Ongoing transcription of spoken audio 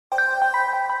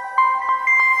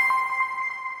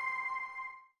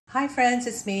Hi friends,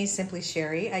 it's me, Simply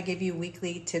Sherry. I give you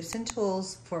weekly tips and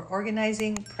tools for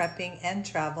organizing, prepping, and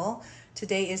travel.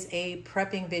 Today is a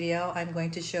prepping video. I'm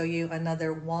going to show you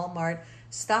another Walmart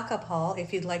stock up haul.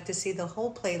 If you'd like to see the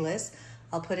whole playlist,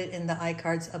 I'll put it in the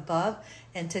iCards above.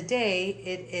 And today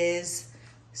it is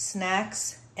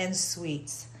snacks and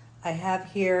sweets. I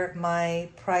have here my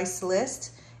price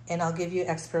list and I'll give you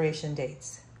expiration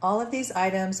dates. All of these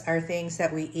items are things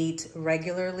that we eat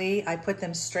regularly. I put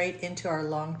them straight into our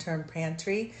long-term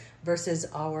pantry versus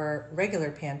our regular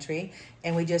pantry,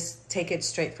 and we just take it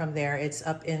straight from there. It's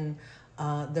up in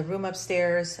the room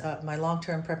upstairs, my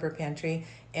long-term prepper pantry,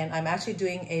 and I'm actually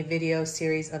doing a video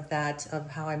series of that, of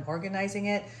how I'm organizing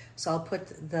it. So I'll put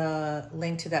the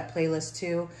link to that playlist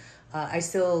too. I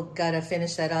still gotta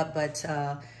finish that up, but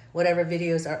whatever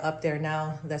videos are up there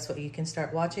now, that's what you can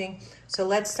start watching. So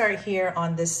let's start here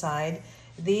on this side.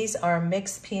 These are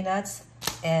mixed peanuts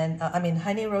and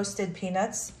honey roasted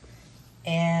peanuts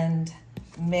and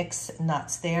mixed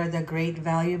nuts. They are the Great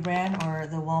Value brand or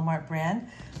the Walmart brand.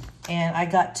 And I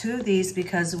got two of these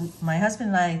because my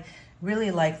husband and I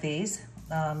really like these.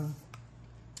 And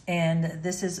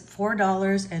this is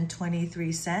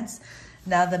 $4.23.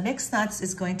 Now the mixed nuts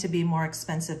is going to be more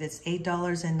expensive. It's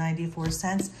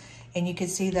 $8.94. And you can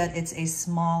see that it's a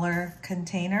smaller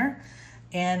container.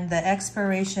 And the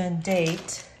expiration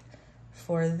date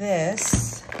for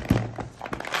this,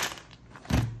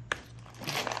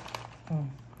 of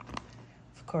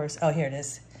course, oh, here it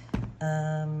is.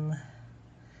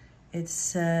 It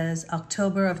says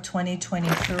October of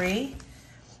 2023.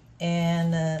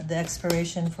 And the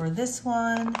expiration for this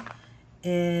one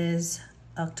is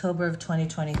October of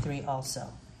 2023 also.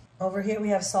 Over here we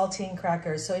have saltine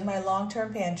crackers. So in my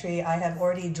long-term pantry, I have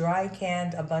already dry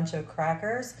canned a bunch of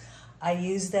crackers. I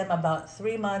use them about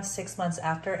 3 months, 6 months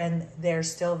after, and they're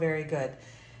still very good.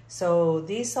 So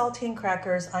these saltine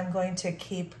crackers I'm going to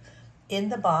keep in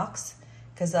the box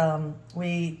because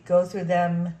we go through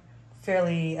them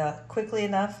fairly quickly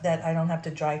enough that I don't have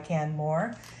to dry can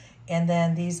more. And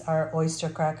then these are oyster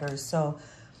crackers. So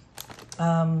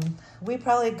we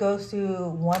probably go through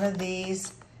one of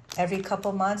these every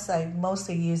couple months. I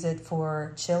mostly use it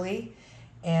for chili.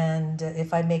 And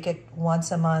if I make it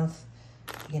once a month,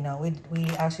 you know, we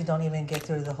actually don't even get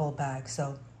through the whole bag.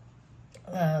 So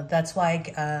that's why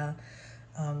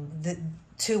the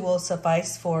two will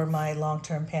suffice for my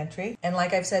long-term pantry. And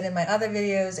like I've said in my other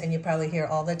videos, and you probably hear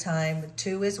all the time,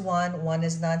 2 is 1, 1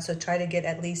 is none. So try to get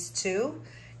at least 2.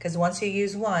 Because once you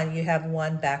use one, you have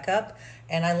one backup,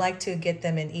 and I like to get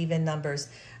them in even numbers.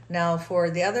 Now for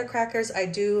the other crackers, I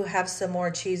do have some more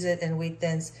Cheez-It and Wheat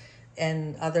Thins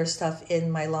and other stuff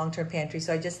in my long-term pantry,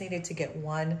 so I just needed to get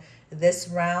one this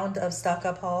round of stock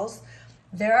up hauls.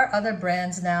 There are other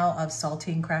brands now of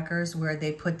saltine crackers where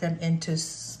they put them into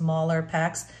smaller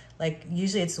packs. Like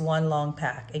usually it's one long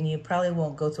pack, and you probably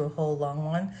won't go through a whole long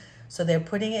one. So they're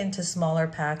putting it into smaller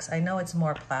packs. I know it's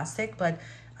more plastic, but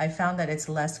I found that it's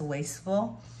less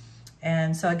wasteful.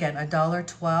 And so again,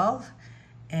 $1.12,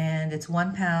 and it's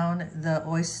 1 pound. The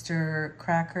oyster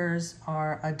crackers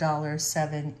are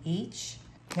 $1.07 each.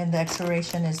 And the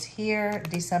expiration is here,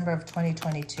 December of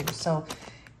 2022. So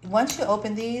once you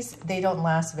open these, they don't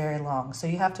last very long. So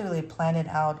you have to really plan it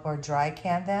out or dry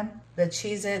can them. The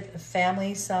Cheez-It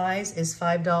family size is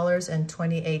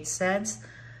 $5.28.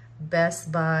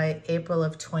 Best by April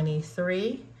of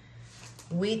 23.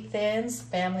 Wheat Thins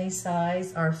family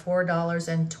size are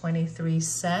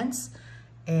 $4.23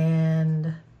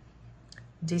 and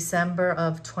December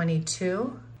of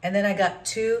 22. And then I got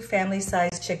 2 family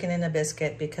size chicken in a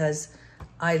biscuit because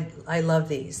I love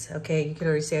these. Okay, you could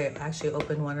already see I actually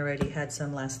opened one already, had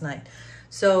some last night.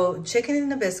 So chicken in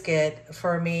a biscuit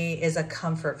for me is a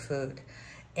comfort food.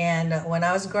 And when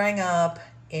I was growing up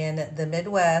in the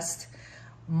Midwest,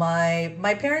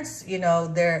 my parents, you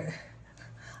know,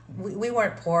 we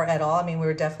weren't poor at all. I mean, we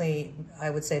were definitely, I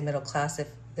would say, middle class, if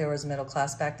there was middle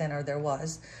class back then, or there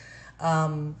was.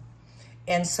 And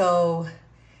so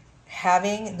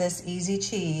having this easy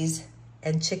cheese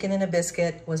and chicken in a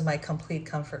biscuit was my complete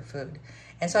comfort food.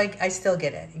 And so I still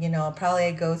get it. You know, probably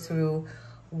I go through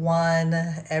one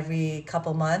every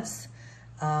couple months.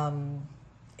 And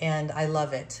I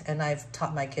love it. And I've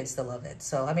taught my kids to love it.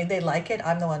 So, I mean, they like it.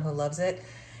 I'm the one who loves it.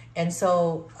 And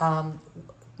so,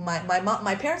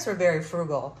 my parents were very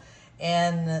frugal,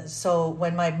 and so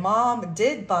when my mom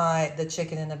did buy the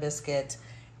chicken in a biscuit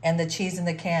and the cheese in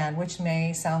the can, which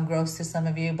may sound gross to some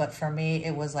of you, but for me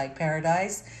it was like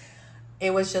paradise.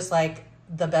 It was just like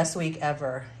the best week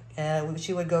ever.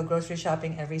 She would go grocery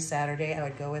shopping every Saturday. I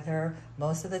would go with her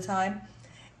most of the time,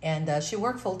 and she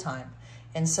worked full time,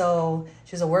 and so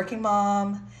she was a working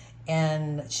mom.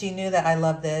 And she knew that I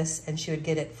love this, and she would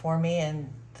get it for me,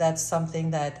 and that's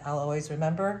something that I'll always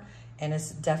remember, and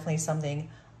it's definitely something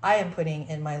I am putting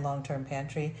in my long-term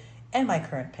pantry and my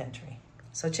current pantry.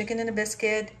 So chicken and a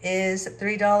biscuit is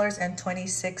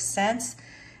 $3.26.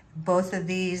 Both of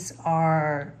these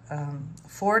are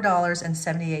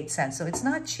 $4.78. So it's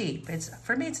not cheap.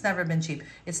 For me, it's never been cheap.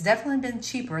 It's definitely been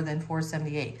cheaper than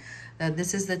 $4.78.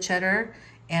 This is the cheddar,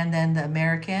 and then the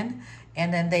American,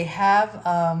 and then they have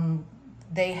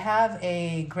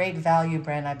a great value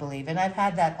brand, I believe, and I've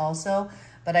had that also,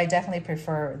 but I definitely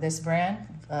prefer this brand.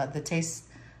 The taste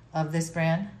of this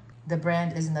brand. The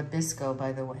brand is Nabisco,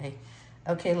 by the way.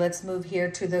 Okay, let's move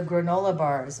here to the granola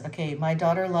bars. Okay, my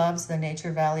daughter loves the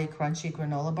Nature Valley Crunchy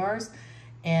granola bars.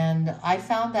 And I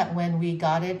found that when we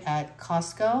got it at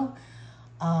Costco,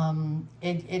 I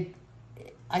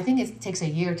think it takes a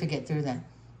year to get through them.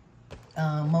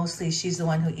 Mostly she's the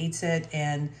one who eats it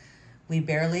and we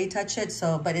barely touch it.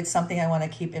 But it's something I want to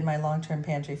keep in my long-term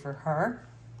pantry for her.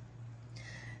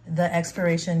 The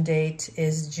expiration date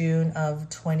is June of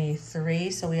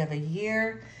 23, so we have a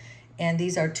year. And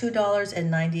these are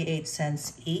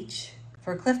 $2.98 each.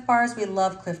 For Cliff Bars, we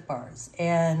love Cliff Bars.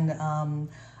 And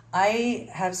I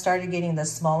have started getting the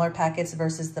smaller packets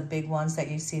versus the big ones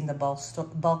that you see in the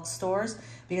bulk stores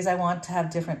because I want to have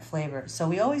different flavors. So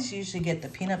we always usually get the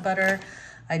peanut butter.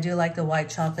 I do like the white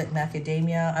chocolate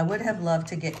macadamia. I would have loved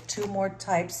to get 2 more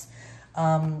types,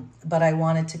 but I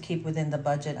wanted to keep within the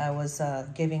budget I was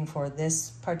giving for this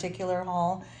particular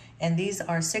haul. And these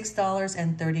are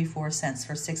 $6.34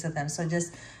 for 6 of them. So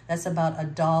that's about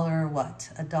 $1, what?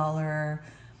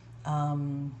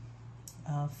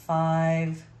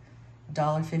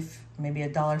 $5.50, maybe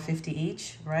 $1.50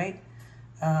 each, right?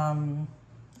 A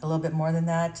little bit more than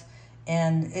that.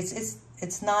 And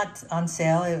it's not on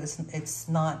sale. It's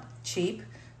not cheap.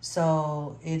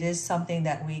 So it is something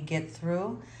that we get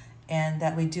through and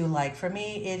that we do like. For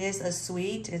me, it is a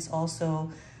sweet. It's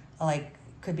also like,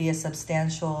 could be a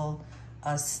substantial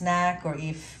snack, or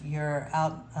if you're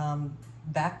out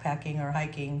backpacking or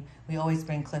hiking, we always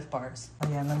bring Cliff Bars. Oh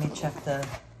yeah, let me check the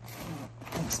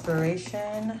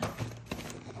expiration.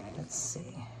 Let's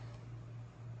see.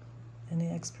 Any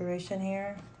expiration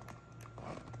here?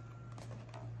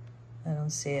 I don't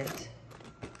see it.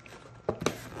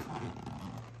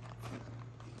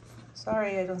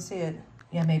 Sorry, I don't see it.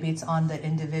 Yeah, maybe it's on the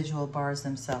individual bars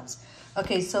themselves.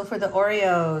 Okay, so for the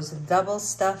Oreos, double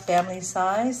stuffed family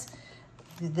size,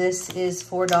 this is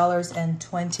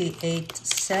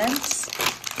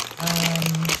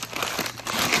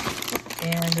 $4.28.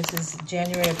 And this is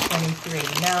January of 23.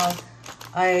 Now,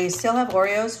 I still have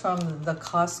Oreos from the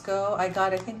Costco. I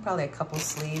got, I think, probably a couple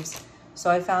sleeves.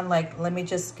 So I found like, let me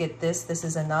just get this. This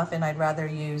is enough, and I'd rather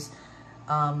use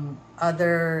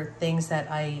other things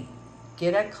that I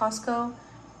get at Costco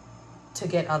to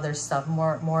get other stuff,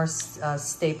 more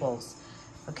staples.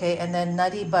 Okay, and then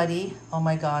Nutty Buddy. Oh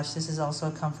my gosh, this is also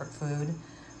a comfort food.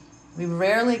 We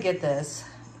rarely get this,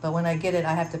 but when I get it,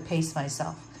 I have to pace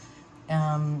myself.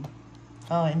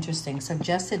 Oh, interesting.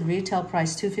 Suggested retail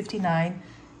price $2.59.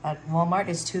 At Walmart,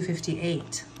 it's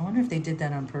 $2.58. I wonder if they did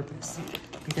that on purpose,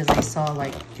 because I saw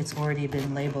like it's already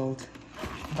been labeled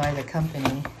by the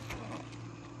company.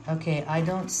 Okay, I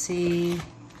don't see.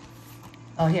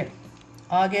 Oh, here.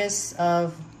 August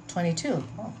of 22.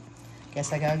 Oh,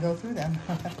 guess I gotta go through them.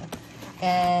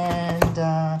 And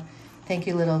thank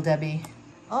you, Little Debbie.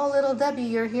 Oh, Little Debbie,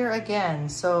 you're here again.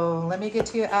 So let me get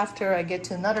to you after I get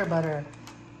to Nutter Butter.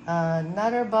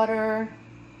 Nutter Butter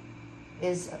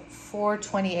is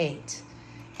 $4.28.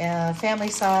 Family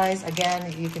size,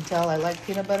 again, you can tell I like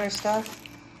peanut butter stuff.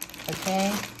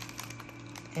 Okay.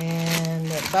 And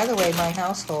by the way, my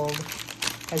household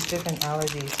has different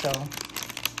allergies, so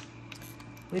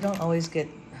we don't always get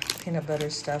peanut butter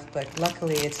stuff, but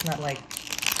luckily it's not like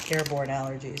airborne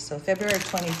allergies. So February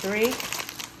 23,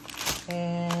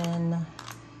 and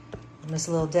Miss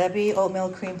Little Debbie, oatmeal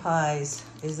cream pies.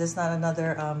 Is this not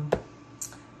another,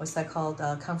 what's that called,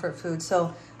 comfort food?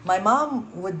 So my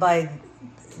mom would buy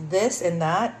this and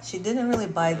that. She didn't really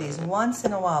buy these once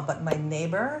in a while, but my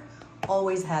neighbor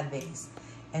always had these,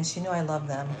 and she knew I loved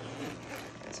them.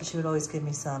 So she would always give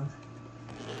me some.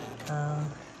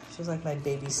 She was like my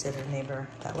babysitter neighbor.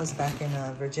 That was back in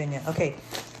Virginia. Okay,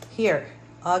 here,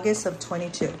 August of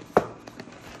 22.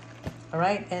 All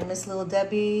right, and Miss Little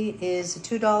Debbie is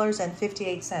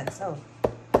 $2.58. Oh,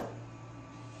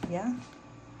 yeah,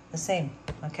 the same.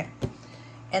 Okay.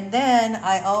 And then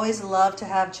I always love to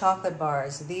have chocolate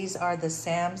bars. These are the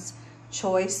Sam's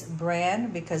Choice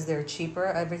brand because they're cheaper.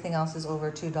 Everything else is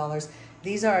over $2.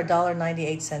 These are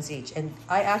 $1.98 each. And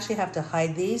I actually have to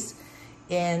hide these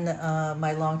in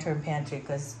my long-term pantry,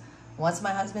 because once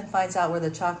my husband finds out where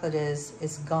the chocolate is,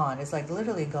 it's gone. It's like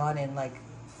literally gone in like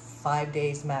 5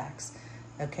 days max.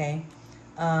 Okay,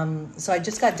 so I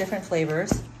just got different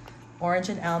flavors: orange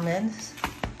and almonds,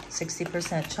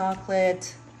 60%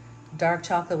 chocolate, dark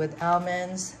chocolate with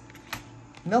almonds,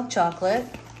 milk chocolate,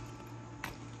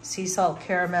 sea salt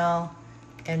caramel,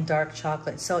 and dark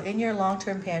chocolate. So in your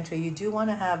long-term pantry, you do want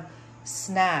to have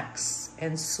snacks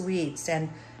and sweets and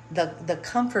the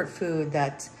comfort food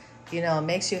that, you know,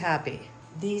 makes you happy.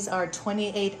 These are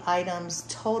 28 items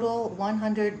total,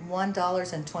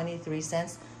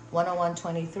 $101.23,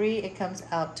 101.23. It comes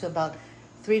out to about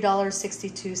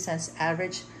 $3.62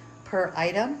 average per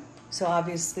item. So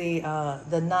obviously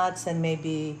the nuts and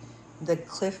maybe the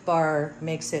Cliff Bar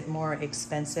makes it more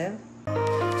expensive.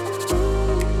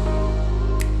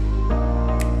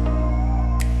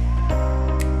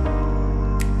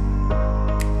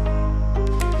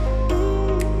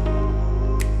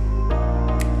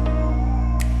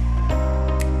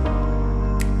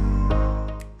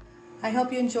 I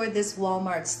hope you enjoyed this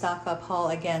Walmart stock up haul.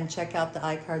 Again, check out the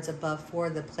iCards above for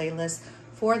the playlist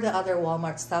for the other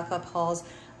Walmart stock up hauls.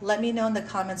 Let me know in the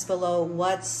comments below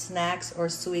what snacks or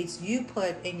sweets you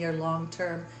put in your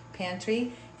long-term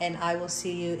pantry, and I will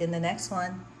see you in the next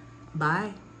one.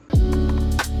 Bye.